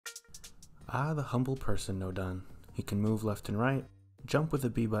Ah, the humble person nodon. He can move left and right, jump with the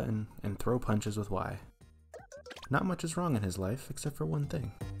B button, and throw punches with Y. Not much is wrong in his life except for one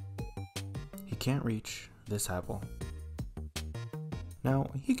thing. He can't reach this apple. Now,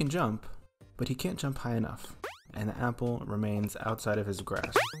 he can jump, but he can't jump high enough, and the apple remains outside of his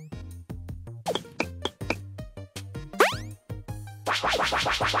grasp.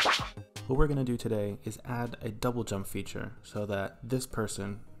 What we're going to do today is add a double jump feature so that this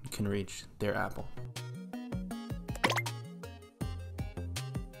person can reach their apple.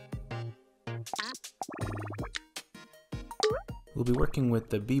 We'll be working with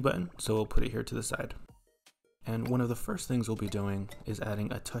the B button, so we'll put it here to the side. And one of the first things we'll be doing is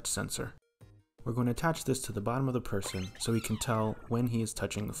adding a touch sensor. We're going to attach this to the bottom of the person so we can tell when he is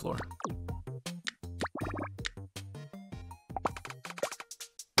touching the floor.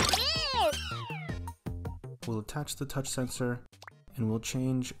 We'll attach the touch sensor and we'll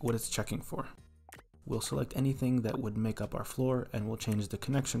change what it's checking for. We'll select anything that would make up our floor and we'll change the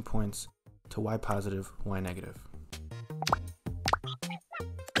connection points to Y positive, Y negative.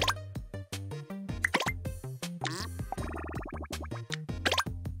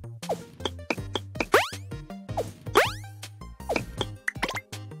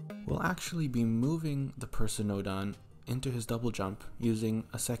 We'll actually be moving the person nodon into his double jump using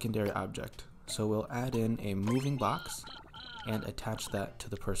a secondary object. So we'll add in a moving box and attach that to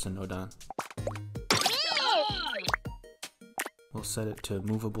the person nodon. We'll set it to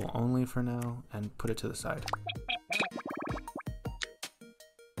movable only for now and put it to the side.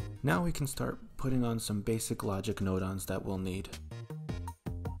 Now we can start putting on some basic logic nodons that we'll need.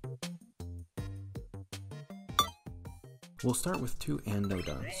 We'll start with two AND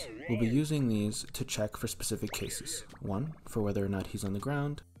nodons. We'll be using these to check for specific cases. One, for whether or not he's on the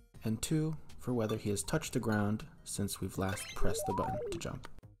ground, and two, for whether he has touched the ground since we've last pressed the button to jump.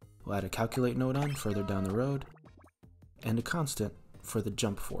 We'll add a calculate nodon further down the road, and a constant for the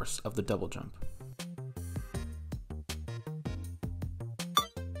jump force of the double jump.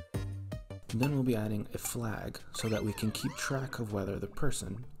 Then we'll be adding a flag so that we can keep track of whether the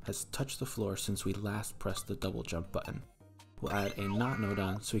person has touched the floor since we last pressed the double jump button. We'll add a not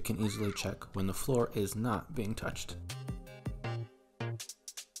nodon so we can easily check when the floor is not being touched.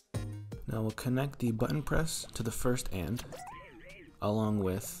 Now we'll connect the button press to the first AND, along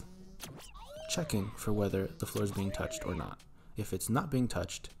with checking for whether the floor is being touched or not. If it's not being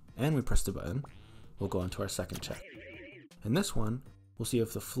touched and we press the button, we'll go into our second check. In this one, we'll see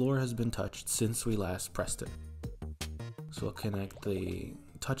if the floor has been touched since we last pressed it. So we'll connect the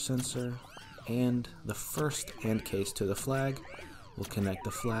touch sensor and the first AND case to the flag. We'll connect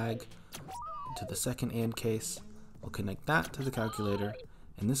the flag to the second AND case. We'll connect that to the calculator,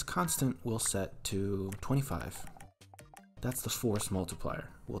 and this constant we'll set to 25. That's the force multiplier.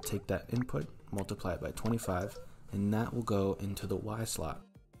 We'll take that input, multiply it by 25, and that will go into the Y slot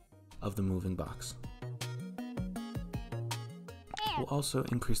of the moving box. We'll also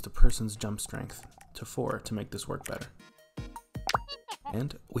increase the person's jump strength to 4 to make this work better.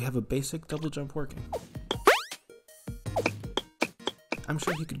 And we have a basic double jump working. I'm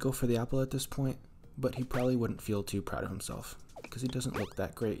sure he could go for the apple at this point, but he probably wouldn't feel too proud of himself because he doesn't look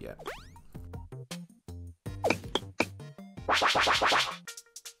that great yet.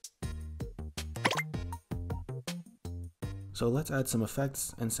 So let's add some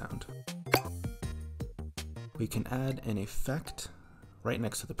effects and sound. We can add an effect right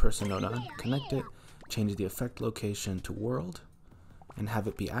next to the person nodon, connect it, change the effect location to world, and have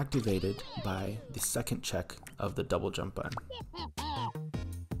it be activated by the second check of the double jump button.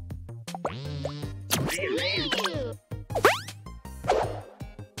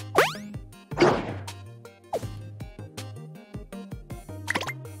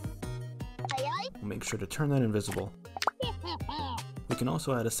 We'll make sure to turn that invisible. We can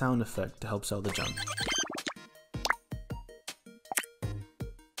also add a sound effect to help sell the jump.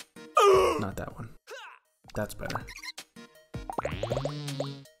 Not that one. That's better.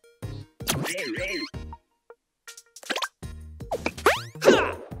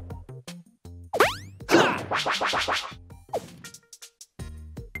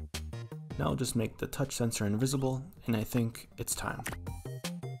 Now I'll just make the touch sensor invisible, and I think it's time.